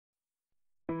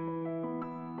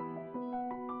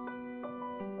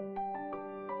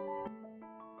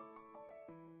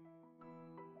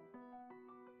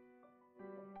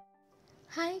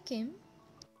Hi Kim,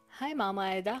 Hi Mama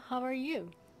Ida, how are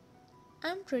you?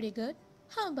 I'm pretty good.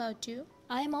 How about you?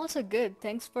 I am also good,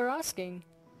 thanks for asking.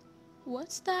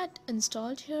 What's that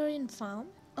installed here in farm?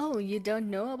 Oh, you don't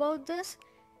know about this?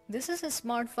 This is a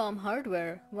smart farm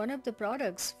hardware, one of the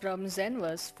products from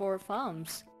Zenvus for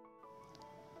farms.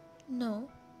 No,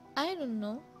 I don't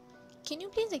know. Can you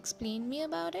please explain me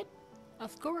about it?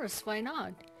 Of course, why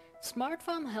not? Smart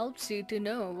Farm helps you to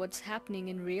know what's happening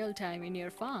in real time in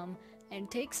your farm and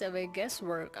takes away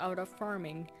guesswork out of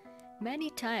farming.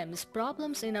 Many times,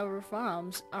 problems in our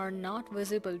farms are not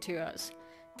visible to us.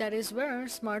 That is where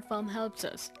Smart Farm helps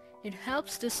us. It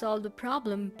helps to solve the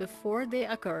problem before they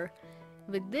occur.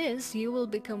 With this, you will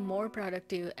become more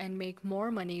productive and make more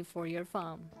money for your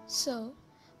farm. So,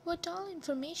 what all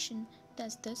information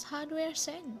does this hardware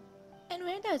send? And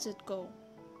where does it go?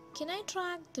 Can I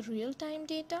track the real-time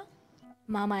data?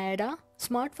 Mama Ada,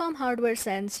 Smart Farm hardware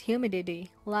sends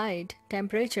humidity, light,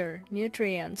 temperature,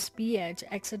 nutrients, pH,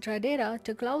 etc. data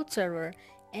to cloud server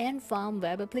and farm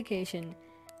web application.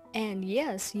 And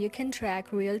yes, you can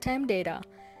track real-time data.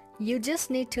 You just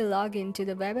need to log into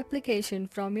the web application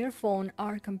from your phone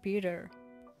or computer.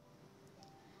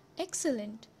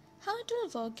 Excellent. How it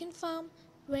will work in farm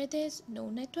where there's no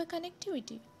network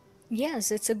connectivity?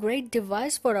 Yes, it's a great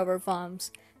device for our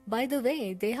farms. By the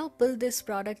way, they have built this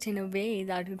product in a way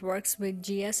that it works with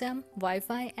GSM,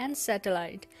 Wi-Fi and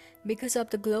satellite. Because of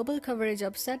the global coverage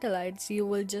of satellites, you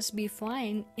will just be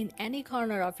fine in any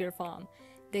corner of your farm.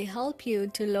 They help you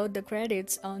to load the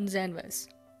credits on Zenvus.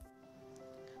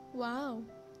 Wow,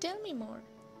 tell me more.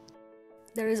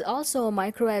 There is also a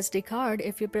micro SD card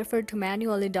if you prefer to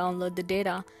manually download the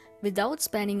data without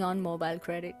spending on mobile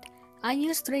credit. I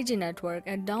use 3G network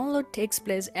and download takes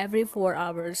place every 4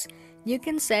 hours. You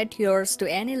can set yours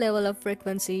to any level of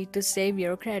frequency to save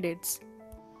your credits.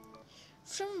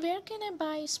 From where can I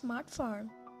buy smart farm?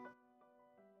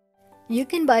 You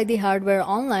can buy the hardware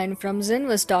online from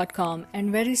Zenvus.com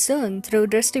and very soon through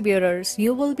distributors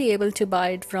you will be able to buy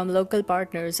it from local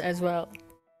partners as well.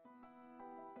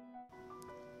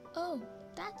 Oh,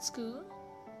 that's cool.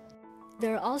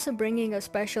 They're also bringing a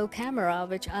special camera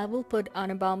which I will put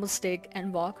on a bamboo stick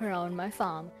and walk around my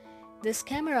farm. This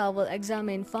camera will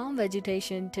examine farm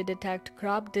vegetation to detect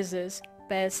crop disease,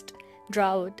 pest,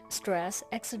 drought, stress,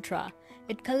 etc.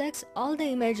 It collects all the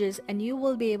images and you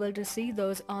will be able to see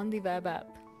those on the web app.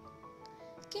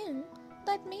 Kim,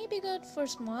 that may be good for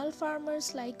small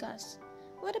farmers like us.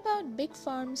 What about big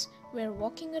farms where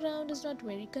walking around is not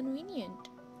very convenient?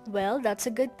 Well, that's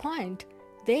a good point.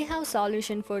 They have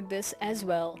solution for this as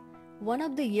well. One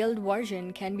of the yield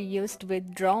version can be used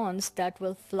with drones that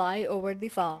will fly over the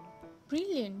farm.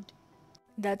 Brilliant.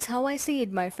 That's how I see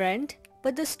it, my friend.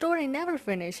 But the story never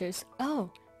finishes. Oh,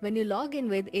 when you log in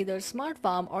with either Smart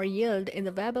Farm or Yield in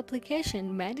the web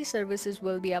application, many services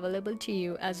will be available to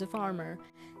you as a farmer.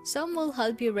 Some will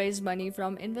help you raise money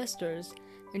from investors,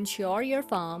 insure your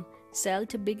farm, sell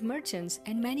to big merchants,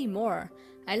 and many more.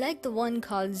 I like the one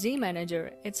called Z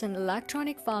Manager. It's an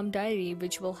electronic farm diary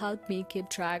which will help me keep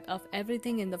track of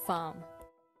everything in the farm.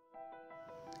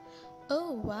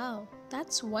 Oh wow,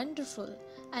 that's wonderful.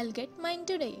 I'll get mine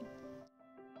today.